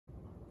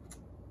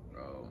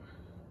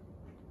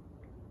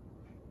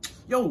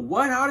Yo,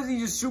 what? How does he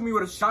just shoot me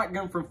with a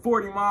shotgun from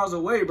 40 miles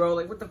away, bro?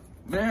 Like, what the,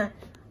 man?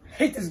 I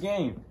hate this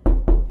game.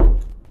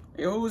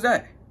 Hey, who was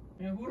that?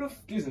 Man, who the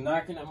f is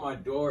knocking at my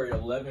door at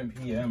 11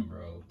 p.m.,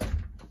 bro?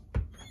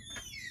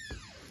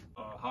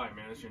 Hi,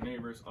 man, it's your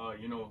neighbors.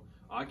 You know,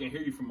 I can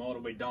hear you from all the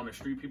way down the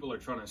street. People are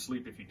trying to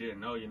sleep if you didn't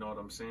know, you know what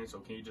I'm saying? So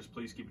can you just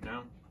please keep it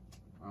down?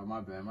 Oh,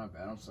 my bad.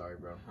 I'm sorry,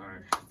 bro. All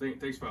right.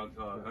 Thanks for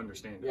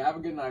understanding. Yeah, have a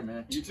good night,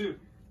 man. You too.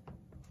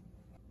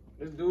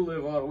 This dude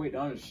live all the way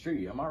down the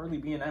street. Am I really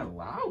being that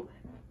loud?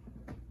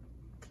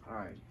 All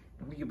right,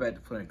 let me get back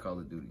to playing Call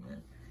of Duty,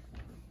 man.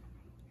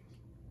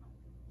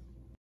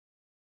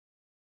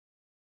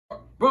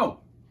 Bro,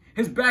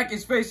 his back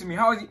is facing me.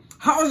 How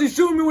is he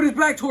shooting me with his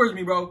back towards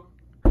me, bro?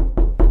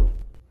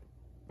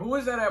 Who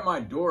is that at my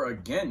door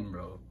again,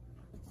 bro?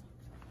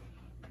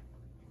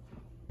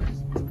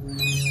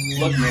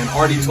 Look, man, I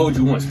already told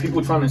you once.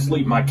 People trying to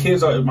sleep. My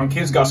kids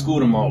got school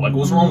tomorrow. Like,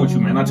 what's wrong with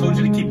you, man? I told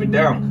you to keep it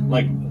down.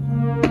 Like,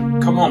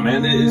 come on,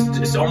 man.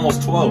 It's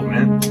almost 12,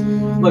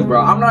 man. Look, bro,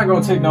 I'm not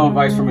gonna take no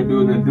advice from a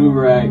dude in a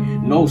do-rag,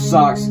 no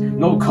socks,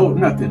 no coat,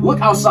 nothing. Look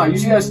outside. You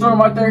see that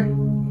storm out there?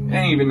 It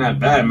ain't even that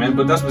bad, man.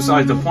 But that's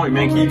besides the point,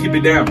 man. Can you keep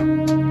it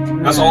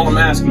down? That's all I'm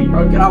asking you.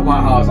 Bro, get out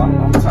my house.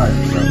 I'm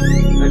tired, bro.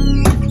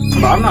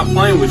 Bro, I'm not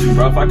playing with you,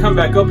 bro. If I come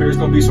back up here, it's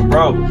gonna be some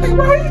problems. Hey,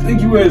 bro, who do you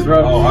think you is,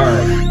 bro? Oh, all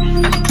right.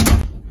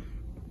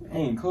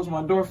 Hey, close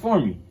my door for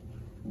me.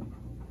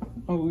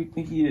 Oh, who do you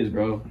think he is,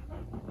 bro?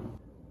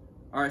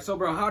 All right, so,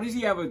 bro, how does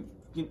he have an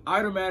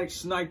automatic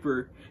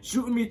sniper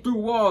shooting me through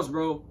walls,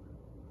 bro?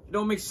 It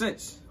don't make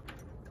sense.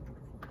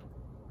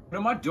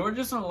 Did my door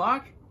just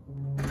unlock?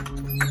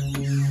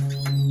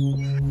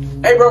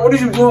 Hey, bro, what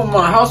did you do in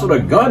my house with a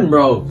gun,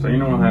 bro? So you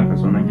know what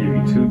happens when I give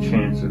you 2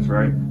 chances,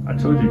 right? I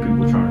told you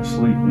people trying to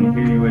sleep, and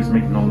here you is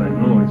making all that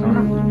noise,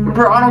 huh?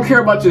 Bro, I don't care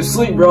about your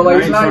sleep, bro.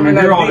 Like, it's not even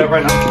that all that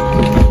right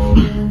now.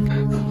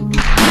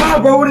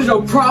 Wow, bro, what is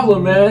your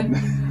problem,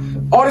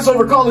 man? All this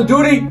over Call of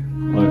Duty?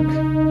 Look,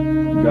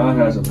 God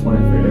has a plan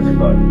for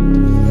everybody.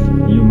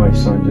 You, my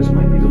son, just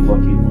might be the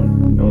lucky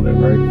one. You know that,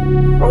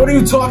 right? Bro, what are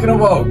you talking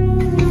about?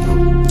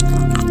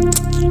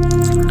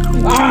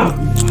 Ah!